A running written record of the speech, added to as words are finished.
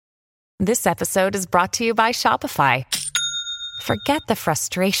This episode is brought to you by Shopify. Forget the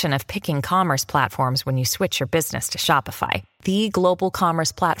frustration of picking commerce platforms when you switch your business to Shopify, the global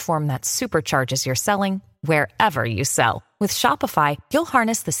commerce platform that supercharges your selling wherever you sell. With Shopify, you'll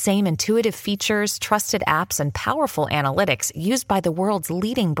harness the same intuitive features, trusted apps, and powerful analytics used by the world's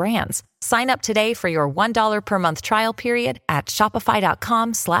leading brands. Sign up today for your $1 per month trial period at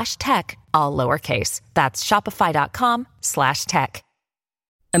shopify.com/tech, all lowercase. That's shopify.com/tech.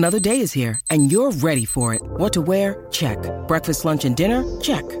 Another day is here, and you're ready for it. What to wear? Check. Breakfast, lunch, and dinner?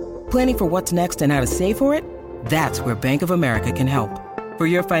 Check. Planning for what's next and how to save for it? That's where Bank of America can help. For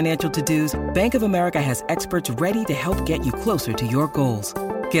your financial to-dos, Bank of America has experts ready to help get you closer to your goals.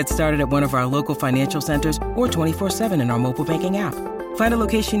 Get started at one of our local financial centers or 24/7 in our mobile banking app. Find a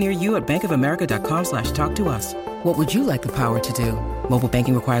location near you at bankofamerica.com/talktous. What would you like the power to do? Mobile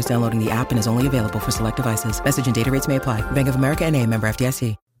banking requires downloading the app and is only available for select devices. Message and data rates may apply. Bank of America N.A., member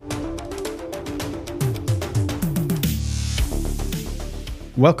FDIC.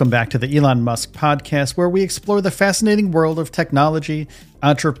 Welcome back to the Elon Musk Podcast, where we explore the fascinating world of technology,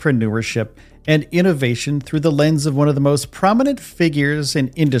 entrepreneurship, and innovation through the lens of one of the most prominent figures in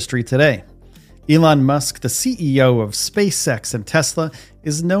industry today. Elon Musk, the CEO of SpaceX and Tesla,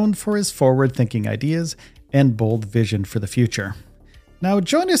 is known for his forward-thinking ideas and bold vision for the future. Now,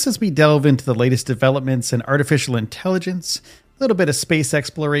 join us as we delve into the latest developments in artificial intelligence, a little bit of space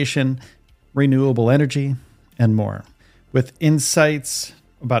exploration, renewable energy, and more. With insights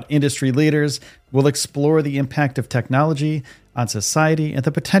about industry leaders, we'll explore the impact of technology on society and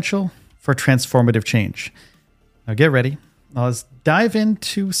the potential for transformative change. Now get ready. Now let's dive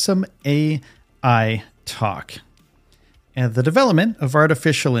into some AI talk. And the development of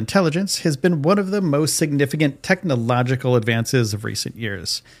artificial intelligence has been one of the most significant technological advances of recent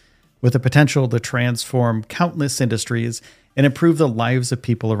years, with the potential to transform countless industries and improve the lives of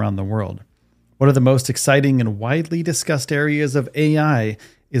people around the world. One of the most exciting and widely discussed areas of AI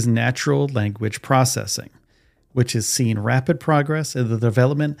is natural language processing, which has seen rapid progress in the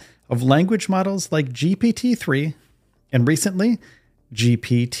development of language models like GPT-3 and recently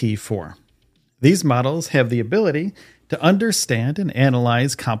GPT-4. These models have the ability to understand and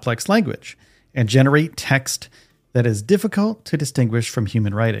analyze complex language and generate text that is difficult to distinguish from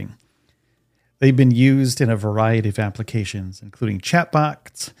human writing. They've been used in a variety of applications, including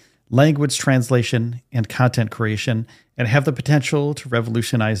chatbots, language translation, and content creation, and have the potential to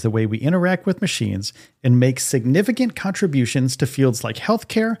revolutionize the way we interact with machines and make significant contributions to fields like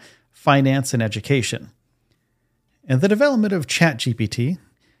healthcare, finance, and education. And the development of ChatGPT,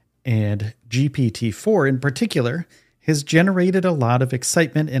 and GPT-4 in particular, has generated a lot of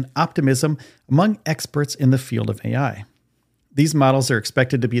excitement and optimism among experts in the field of AI. These models are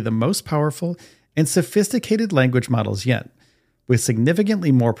expected to be the most powerful and sophisticated language models yet, with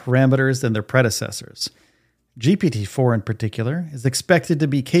significantly more parameters than their predecessors. GPT-4 in particular is expected to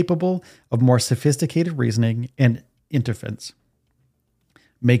be capable of more sophisticated reasoning and inference,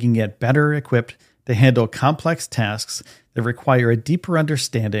 making it better equipped to handle complex tasks that require a deeper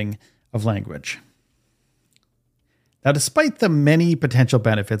understanding of language. Now, despite the many potential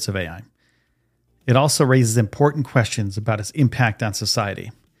benefits of AI, it also raises important questions about its impact on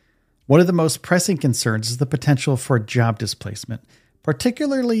society. One of the most pressing concerns is the potential for job displacement,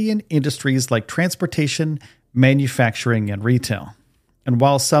 particularly in industries like transportation, manufacturing, and retail. And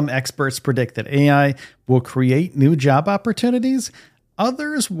while some experts predict that AI will create new job opportunities,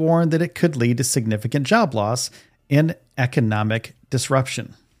 others warn that it could lead to significant job loss and economic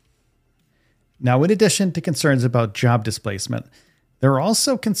disruption. Now, in addition to concerns about job displacement, there are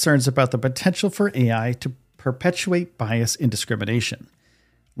also concerns about the potential for AI to perpetuate bias and discrimination.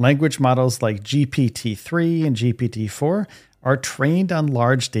 Language models like GPT-3 and GPT-4 are trained on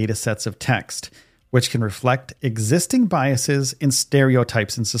large data sets of text, which can reflect existing biases and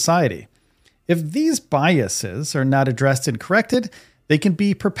stereotypes in society. If these biases are not addressed and corrected, they can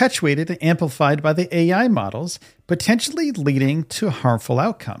be perpetuated and amplified by the AI models, potentially leading to harmful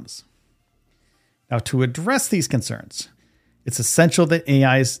outcomes. Now, to address these concerns, it's essential that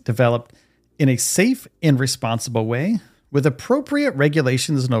AI is developed in a safe and responsible way, with appropriate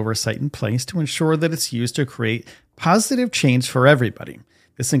regulations and oversight in place to ensure that it's used to create positive change for everybody.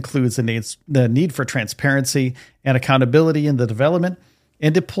 This includes the need for transparency and accountability in the development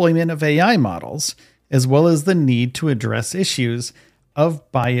and deployment of AI models, as well as the need to address issues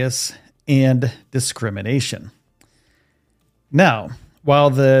of bias and discrimination. Now,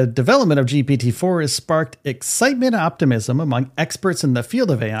 while the development of GPT-4 has sparked excitement and optimism among experts in the field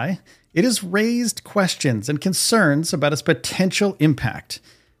of AI, it has raised questions and concerns about its potential impact,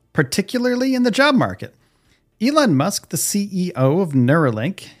 particularly in the job market. Elon Musk, the CEO of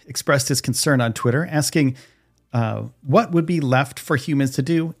Neuralink, expressed his concern on Twitter, asking what would be left for humans to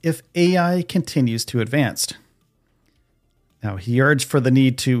do if AI continues to advance. Now, he urged for the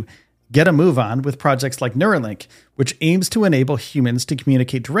need to get a move on with projects like Neuralink, which aims to enable humans to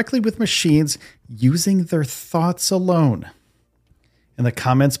communicate directly with machines using their thoughts alone. And the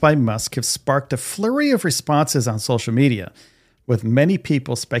comments by Musk have sparked a flurry of responses on social media, with many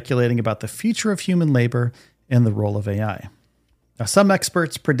people speculating about the future of human labor and the role of AI. Now, some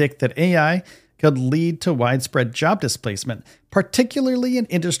experts predict that AI could lead to widespread job displacement, particularly in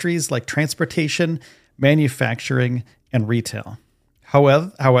industries like transportation, manufacturing, and retail.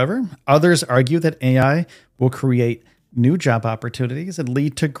 However, others argue that AI will create new job opportunities and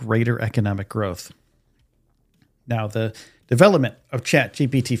lead to greater economic growth. Now, the development of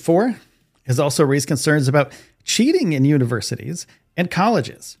ChatGPT-4 has also raised concerns about cheating in universities and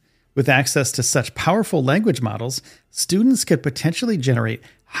colleges. With access to such powerful language models, students could potentially generate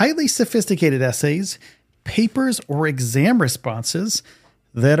highly sophisticated essays, papers, or exam responses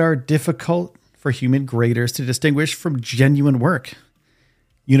that are difficult for human graders to distinguish from genuine work.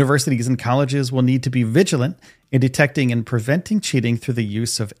 Universities and colleges will need to be vigilant in detecting and preventing cheating through the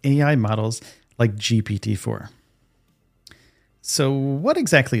use of AI models like GPT-4. So what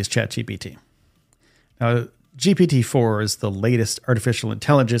exactly is ChatGPT? Now, GPT-4 is the latest artificial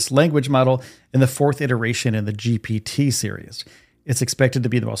intelligence language model in the fourth iteration in the GPT series. It's expected to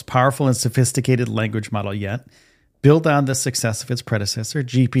be the most powerful and sophisticated language model yet, built on the success of its predecessor,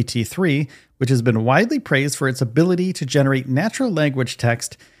 GPT-3, which has been widely praised for its ability to generate natural language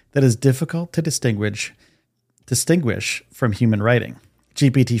text that is difficult to distinguish from human writing.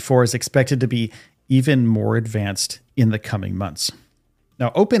 GPT-4 is expected to be even more advanced in the coming months. Now,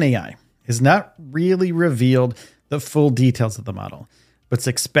 OpenAI has not really revealed the full details of the model, but it's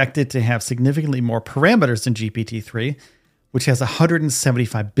expected to have significantly more parameters than GPT-3, which has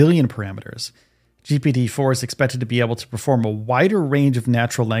 175 billion parameters. GPT-4 is expected to be able to perform a wider range of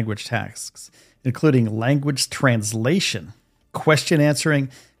natural language tasks, including language translation, question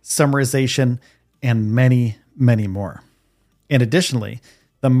answering, summarization, and many, many more. And additionally,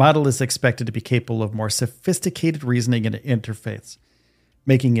 the model is expected to be capable of more sophisticated reasoning and interface,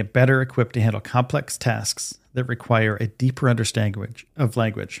 making it better equipped to handle complex tasks that require a deeper understanding of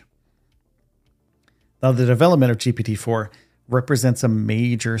language. Now, the development of GPT-4 represents a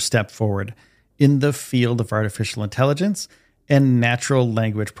major step forward in the field of artificial intelligence and natural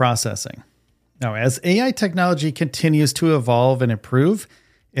language processing. Now, as AI technology continues to evolve and improve,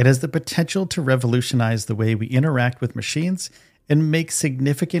 it has the potential to revolutionize the way we interact with machines and make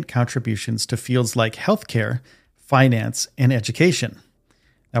significant contributions to fields like healthcare, finance, and education.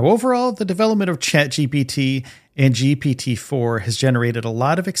 Now, overall, the development of ChatGPT and GPT-4 has generated a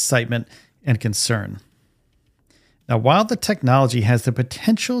lot of excitement and concern. Now, while the technology has the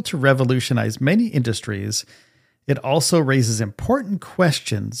potential to revolutionize many industries, it also raises important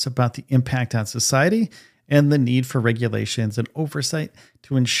questions about the impact on society and the need for regulations and oversight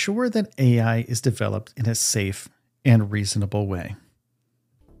to ensure that AI is developed in a safe and reasonable way.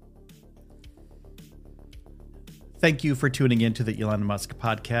 Thank you for tuning in to the Elon Musk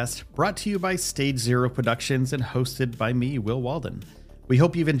Podcast, brought to you by Stage Zero Productions and hosted by me, Will Walden. We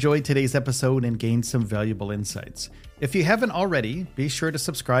hope you've enjoyed today's episode and gained some valuable insights. If you haven't already, be sure to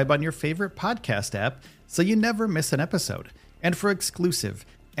subscribe on your favorite podcast app so you never miss an episode. And for exclusive,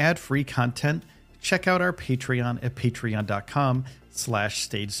 ad-free content, check out our Patreon at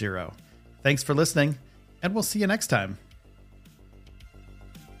patreon.com/StageZero. Thanks for listening, and we'll see you next time.